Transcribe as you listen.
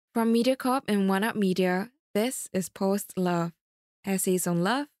From MediaCorp and One Up Media, this is Post Love, essays on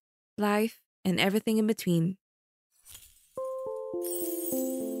love, life, and everything in between. Do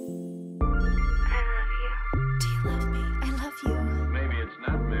you love me? I love you. Maybe it's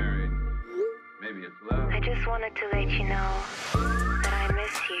not married. Maybe it's love. I just wanted to let you know that I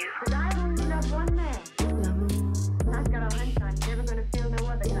miss you. Cause I've only loved one man. L'amour. I've got a hunch I'm never gonna feel no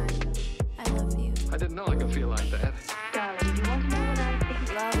other kind. I love you. I didn't know I could feel like that. Darling, do you want to know what I think?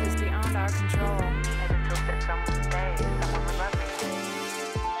 Love is beyond our control. I just hope that someday someone would love me.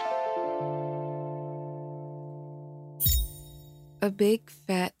 A big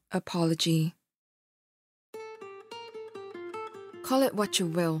fat apology. Call it what you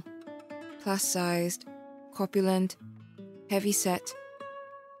will. Plus-sized, corpulent, heavy-set.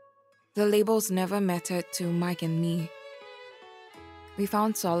 The labels never mattered to Mike and me. We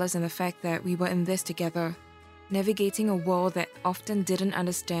found solace in the fact that we were in this together, navigating a world that often didn't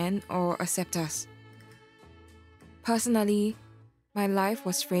understand or accept us. Personally, my life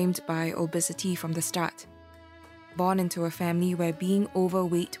was framed by obesity from the start. Born into a family where being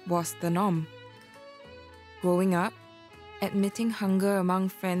overweight was the norm. Growing up, admitting hunger among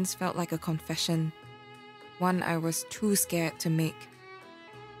friends felt like a confession, one I was too scared to make.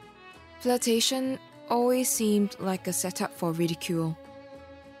 Flirtation always seemed like a setup for ridicule,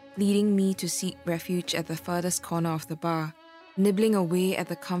 leading me to seek refuge at the furthest corner of the bar, nibbling away at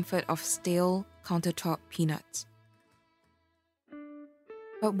the comfort of stale countertop peanuts.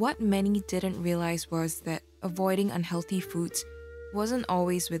 But what many didn't realize was that avoiding unhealthy foods wasn't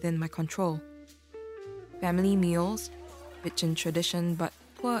always within my control. Family meals, rich in tradition but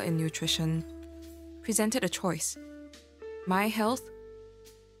poor in nutrition, presented a choice: my health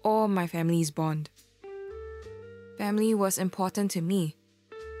or my family's bond. Family was important to me,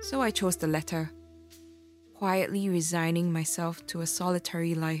 so I chose the latter, quietly resigning myself to a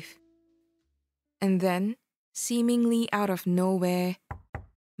solitary life. And then, seemingly out of nowhere,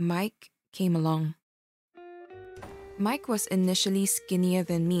 Mike came along. Mike was initially skinnier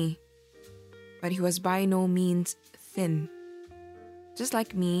than me, but he was by no means thin. Just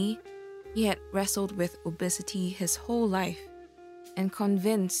like me, he had wrestled with obesity his whole life and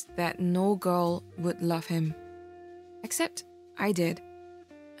convinced that no girl would love him. Except I did.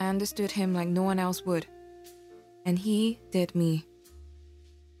 I understood him like no one else would. And he did me.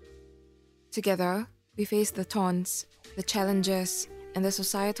 Together, we faced the taunts, the challenges, and the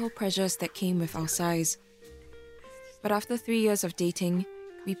societal pressures that came with our size. But after 3 years of dating,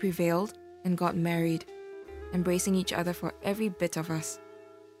 we prevailed and got married, embracing each other for every bit of us.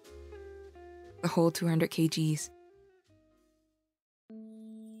 The whole 200 kgs.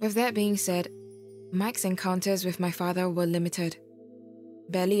 With that being said, Mike's encounters with my father were limited.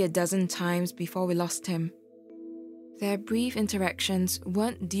 Barely a dozen times before we lost him. Their brief interactions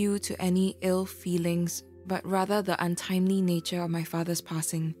weren't due to any ill feelings, but rather the untimely nature of my father's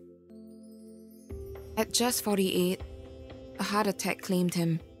passing. At just 48, a heart attack claimed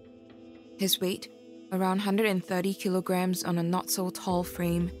him. His weight, around 130 kilograms on a not-so-tall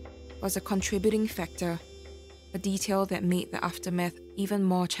frame, was a contributing factor, a detail that made the aftermath even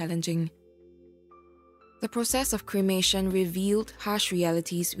more challenging. The process of cremation revealed harsh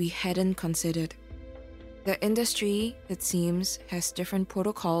realities we hadn't considered. The industry, it seems, has different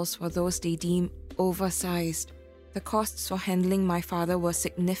protocols for those they deem oversized. The costs for handling my father were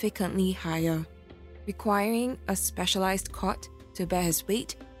significantly higher, requiring a specialized cot to bear his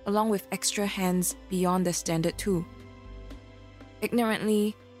weight, along with extra hands beyond the standard too.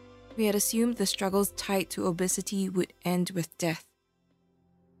 Ignorantly, we had assumed the struggles tied to obesity would end with death.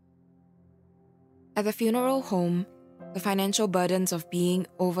 At the funeral home, the financial burdens of being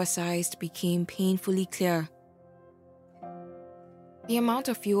oversized became painfully clear. The amount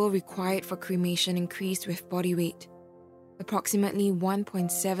of fuel required for cremation increased with body weight, approximately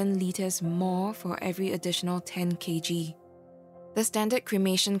 1.7 liters more for every additional 10 kg. The standard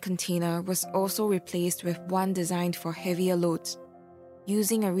cremation container was also replaced with one designed for heavier loads,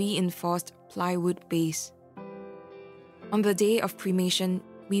 using a reinforced plywood base. On the day of cremation,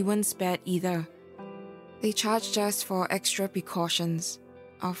 we weren't spared either. They charged us for extra precautions.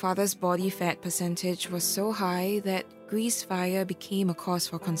 Our father's body fat percentage was so high that grease fire became a cause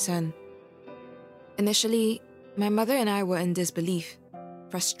for concern. Initially, my mother and I were in disbelief,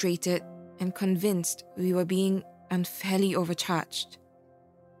 frustrated, and convinced we were being unfairly overcharged.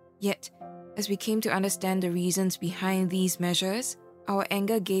 Yet, as we came to understand the reasons behind these measures, our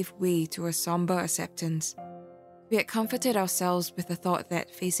anger gave way to a somber acceptance. We had comforted ourselves with the thought that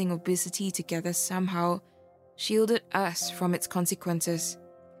facing obesity together somehow shielded us from its consequences.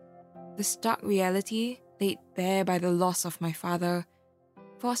 The stark reality laid bare by the loss of my father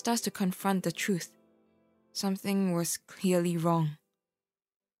forced us to confront the truth. Something was clearly wrong.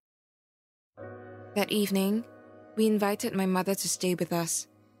 That evening, we invited my mother to stay with us,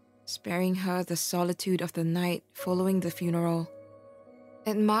 sparing her the solitude of the night following the funeral.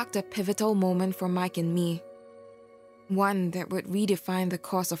 It marked a pivotal moment for Mike and me, one that would redefine the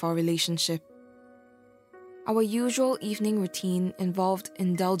course of our relationship. Our usual evening routine involved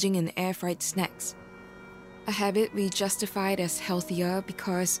indulging in air-fried snacks, a habit we justified as healthier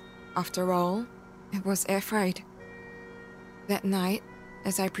because, after all, it was air-fried. That night,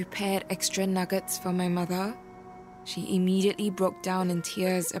 as I prepared extra nuggets for my mother, she immediately broke down in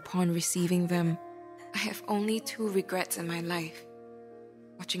tears upon receiving them. I have only 2 regrets in my life: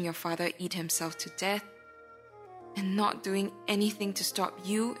 watching your father eat himself to death and not doing anything to stop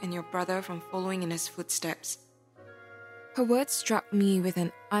you and your brother from following in his footsteps. Her words struck me with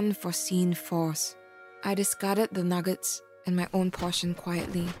an unforeseen force. I discarded the nuggets and my own portion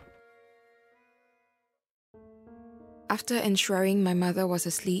quietly. After ensuring my mother was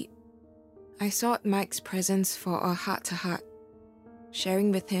asleep, I sought Mike's presence for a heart-to-heart,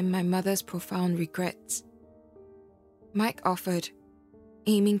 sharing with him my mother's profound regrets. Mike offered,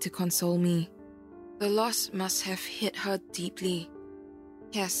 aiming to console me. The loss must have hit her deeply.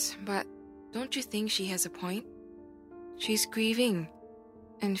 Yes, but don't you think she has a point? She's grieving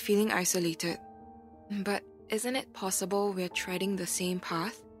and feeling isolated. But isn't it possible we're treading the same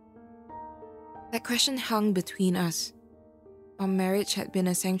path? That question hung between us. Our marriage had been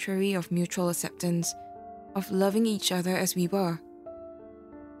a sanctuary of mutual acceptance, of loving each other as we were.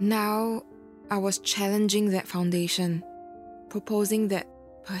 Now, I was challenging that foundation, proposing that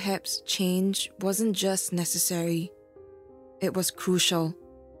perhaps change wasn't just necessary, it was crucial.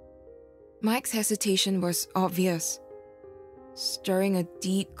 Mike's hesitation was obvious, stirring a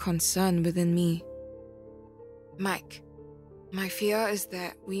deep concern within me. Mike, my fear is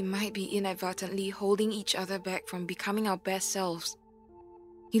that we might be inadvertently holding each other back from becoming our best selves.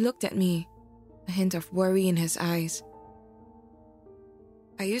 He looked at me, a hint of worry in his eyes.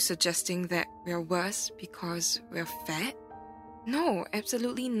 Are you suggesting that we're worse because we're fat? No,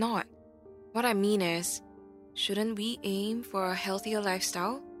 absolutely not. What I mean is, shouldn't we aim for a healthier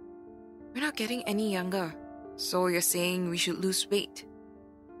lifestyle? We're not getting any younger, so you're saying we should lose weight.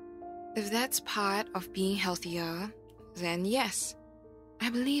 If that's part of being healthier, then yes, I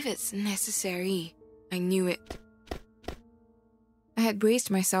believe it's necessary. I knew it. I had braced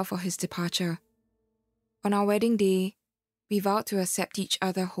myself for his departure. On our wedding day, we vowed to accept each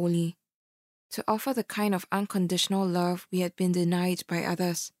other wholly, to offer the kind of unconditional love we had been denied by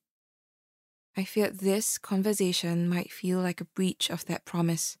others. I feared this conversation might feel like a breach of that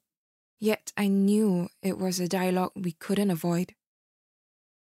promise, yet I knew it was a dialogue we couldn't avoid.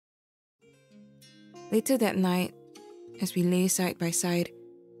 Later that night, as we lay side by side,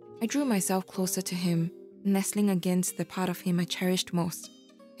 I drew myself closer to him, nestling against the part of him I cherished most,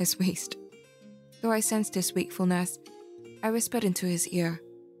 his waist. Though I sensed his wakefulness, I whispered into his ear,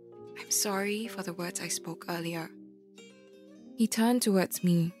 "I'm sorry for the words I spoke earlier." He turned towards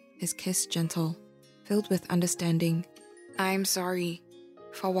me, his kiss gentle, filled with understanding. "I'm sorry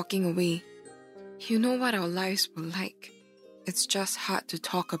for walking away. You know what our lives were like. It's just hard to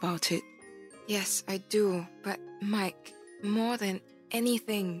talk about it." "Yes, I do, but Mike, more than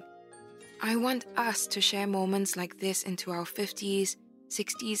anything, I want us to share moments like this into our 50s,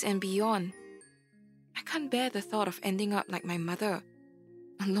 60s and beyond. I can't bear the thought of ending up like my mother,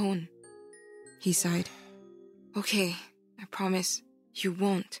 alone." He sighed. "Okay, I promise you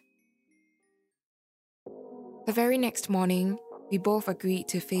won't." The very next morning, we both agreed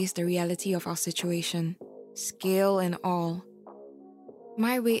to face the reality of our situation, scale and all.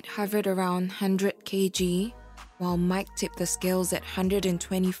 My weight hovered around 100 kg, while Mike tipped the scales at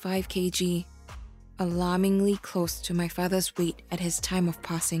 125 kg, alarmingly close to my father's weight at his time of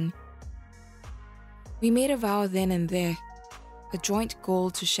passing. We made a vow then and there, a joint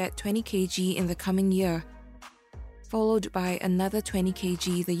goal to shed 20 kg in the coming year, followed by another 20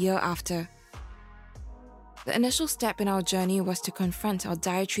 kg the year after. The initial step in our journey was to confront our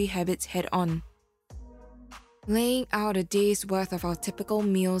dietary habits head-on. Laying out a day's worth of our typical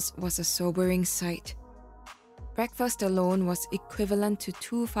meals was a sobering sight. Breakfast alone was equivalent to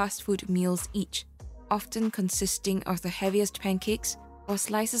 2 fast food meals each, often consisting of the heaviest pancakes or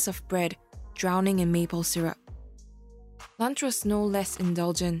slices of bread drowning in maple syrup. Lunch was no less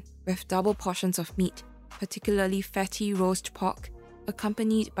indulgent, with double portions of meat, particularly fatty roast pork,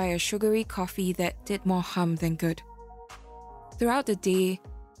 accompanied by a sugary coffee that did more harm than good. Throughout the day,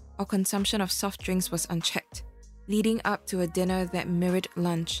 our consumption of soft drinks was unchecked, leading up to a dinner that mirrored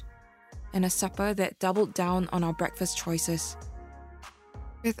lunch, and a supper that doubled down on our breakfast choices.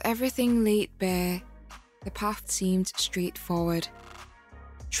 With everything laid bare, the path seemed straightforward.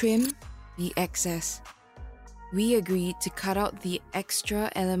 Trim the excess. We agreed to cut out the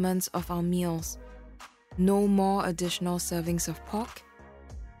extra elements of our meals. No more additional servings of pork,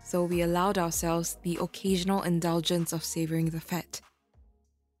 so we allowed ourselves the occasional indulgence of savouring the fat.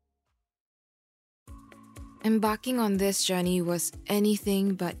 Embarking on this journey was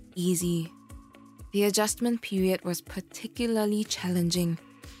anything but easy. The adjustment period was particularly challenging.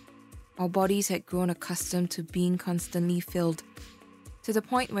 Our bodies had grown accustomed to being constantly filled, to the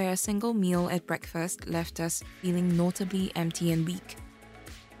point where a single meal at breakfast left us feeling notably empty and weak.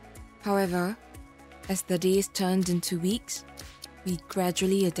 However, as the days turned into weeks, we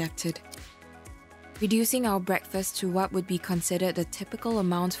gradually adapted. Reducing our breakfast to what would be considered a typical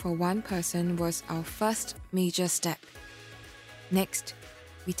amount for one person was our first major step. Next,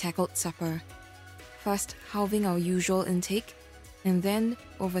 we tackled supper. First, halving our usual intake, and then,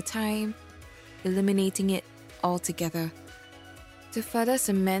 over time, eliminating it altogether. To further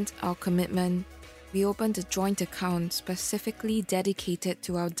cement our commitment, we opened a joint account specifically dedicated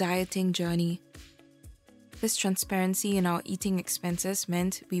to our dieting journey. This transparency in our eating expenses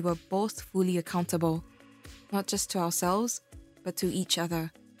meant we were both fully accountable, not just to ourselves, but to each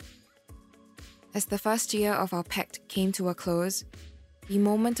other. As the first year of our pact came to a close, the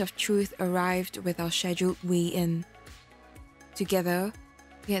moment of truth arrived with our scheduled weigh-in. Together,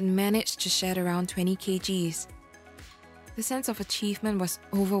 we had managed to shed around 20 kgs. The sense of achievement was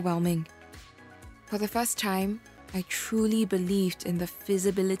overwhelming. For the first time, I truly believed in the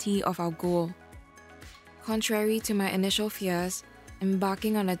feasibility of our goal. Contrary to my initial fears,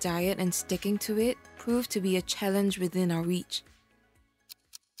 embarking on a diet and sticking to it proved to be a challenge within our reach.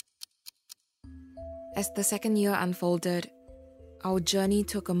 As the second year unfolded, our journey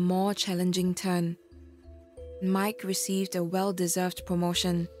took a more challenging turn. Mike received a well-deserved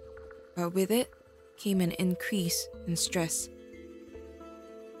promotion, but with it came an increase in stress.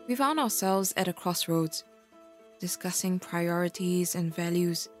 We found ourselves at a crossroads, discussing priorities and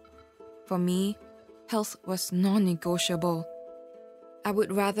values. For me, health was non-negotiable. I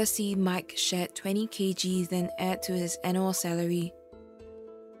would rather see Mike shed 20 kg than add to his annual salary.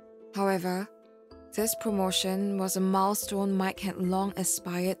 However, this promotion was a milestone Mike had long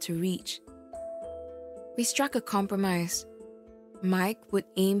aspired to reach. We struck a compromise. Mike would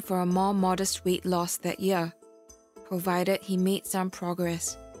aim for a more modest weight loss that year, provided he made some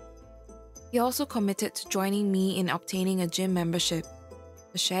progress. He also committed to joining me in obtaining a gym membership,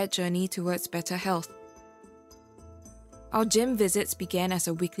 a shared journey towards better health. Our gym visits began as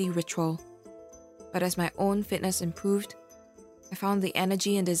a weekly ritual, but as my own fitness improved, I found the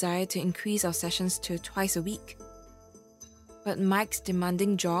energy and desire to increase our sessions to twice a week. But Mike's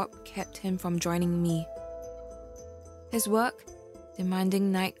demanding job kept him from joining me. His work,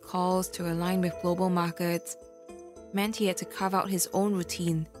 demanding night calls to align with global markets, meant he had to carve out his own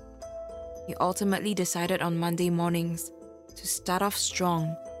routine. He ultimately decided on Monday mornings to start off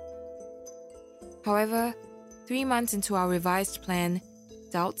strong. However, 3 months into our revised plan,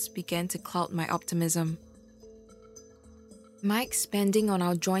 doubts began to cloud my optimism. Mike's spending on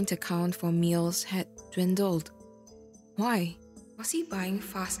our joint account for meals had dwindled. Why? Was he buying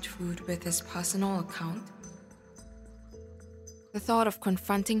fast food with his personal account? The thought of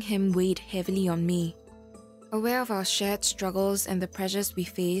confronting him weighed heavily on me. Aware of our shared struggles and the pressures we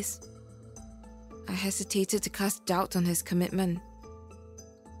face, I hesitated to cast doubt on his commitment.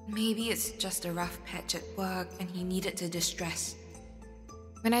 Maybe it's just a rough patch at work and he needed to distress.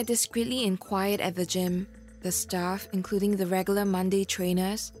 When I discreetly inquired at the gym, the staff, including the regular Monday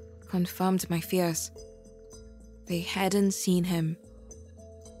trainers, confirmed my fears. They hadn't seen him.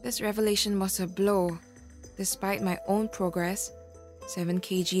 This revelation was a blow. Despite my own progress, 7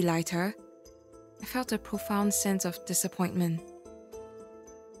 kg lighter, I felt a profound sense of disappointment.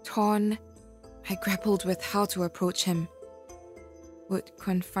 Torn, I grappled with how to approach him. Would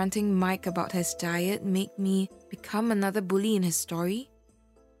confronting Mike about his diet make me become another bully in his story?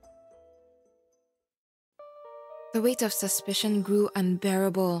 The weight of suspicion grew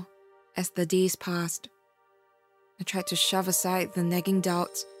unbearable as the days passed. I tried to shove aside the nagging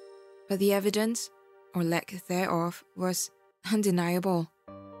doubts, but the evidence, or lack thereof, was undeniable.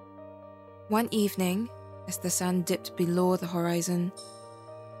 One evening, as the sun dipped below the horizon,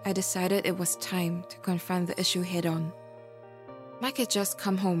 I decided it was time to confront the issue head-on. Mike had just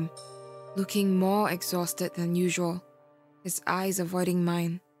come home, looking more exhausted than usual, his eyes avoiding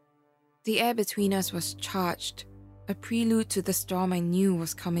mine. The air between us was charged, a prelude to the storm I knew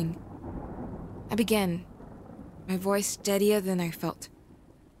was coming. I began, my voice steadier than I felt.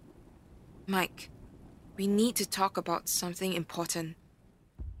 Mike, we need to talk about something important.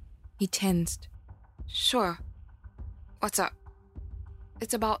 He tensed. Sure. What's up?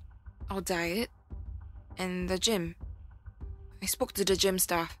 It's about our diet and the gym. I spoke to the gym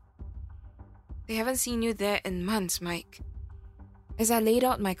staff. They haven't seen you there in months, Mike. As I laid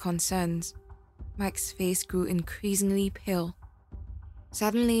out my concerns, Mike's face grew increasingly pale.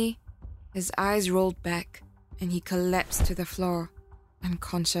 Suddenly, his eyes rolled back and he collapsed to the floor,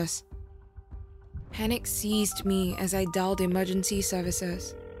 unconscious. Panic seized me as I dialed emergency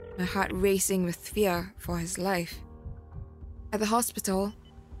services, my heart racing with fear for his life. At the hospital,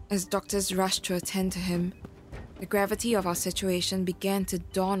 as doctors rushed to attend to him, the gravity of our situation began to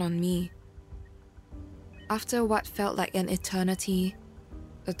dawn on me. After what felt like an eternity,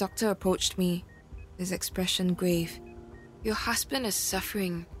 the doctor approached me, his expression grave. Your husband is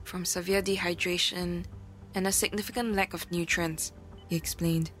suffering from severe dehydration and a significant lack of nutrients, he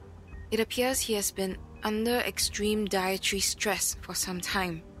explained. It appears he has been under extreme dietary stress for some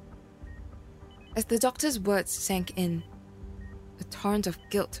time. As the doctor's words sank in, a torrent of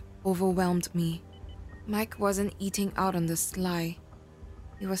guilt overwhelmed me. Mike wasn't eating out on the sly.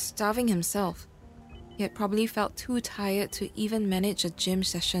 He was starving himself. He had probably felt too tired to even manage a gym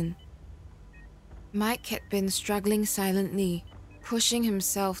session. Mike had been struggling silently, pushing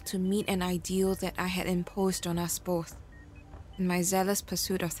himself to meet an ideal that I had imposed on us both. In my zealous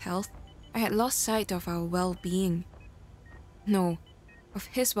pursuit of health, I had lost sight of our well-being. No, of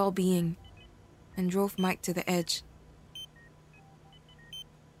his well-being, and drove Mike to the edge.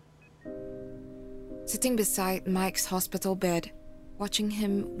 Sitting beside Mike's hospital bed, watching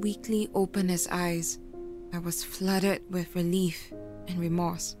him weakly open his eyes, I was flooded with relief and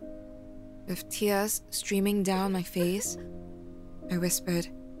remorse. With tears streaming down my face, I whispered,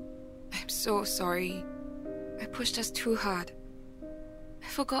 I'm so sorry. I pushed us too hard. I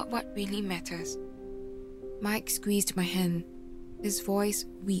forgot what really matters. Mike squeezed my hand, his voice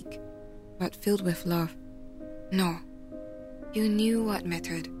weak, but filled with love. No, you knew what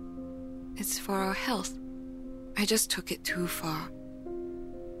mattered. It's for our health. I just took it too far.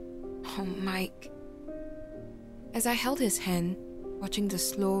 Oh, Mike. As I held his hand, watching the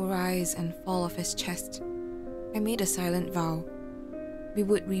slow rise and fall of his chest, I made a silent vow. We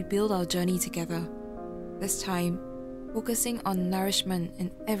would rebuild our journey together, this time focusing on nourishment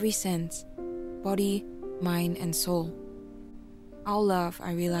in every sense, body, mind, and soul. Our love,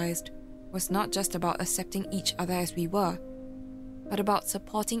 I realized, was not just about accepting each other as we were, but about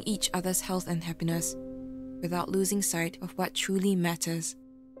supporting each other's health and happiness without losing sight of what truly matters.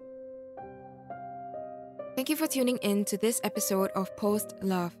 Thank you for tuning in to this episode of Post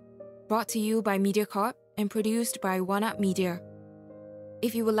Love, brought to you by MediaCorp and produced by One Up Media.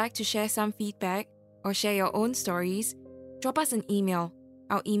 If you would like to share some feedback or share your own stories, drop us an email.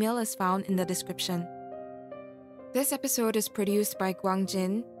 Our email is found in the description. This episode is produced by Guang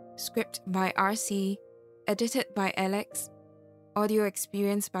Jin, script by RC, edited by Alex, audio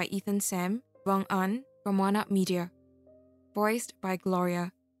experience by Ethan Sam, Wang An from One Up Media, voiced by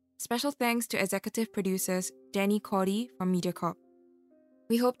Gloria. Special thanks to executive producers Danny Cordy from MediaCorp.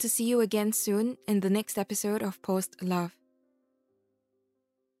 We hope to see you again soon in the next episode of Post Love.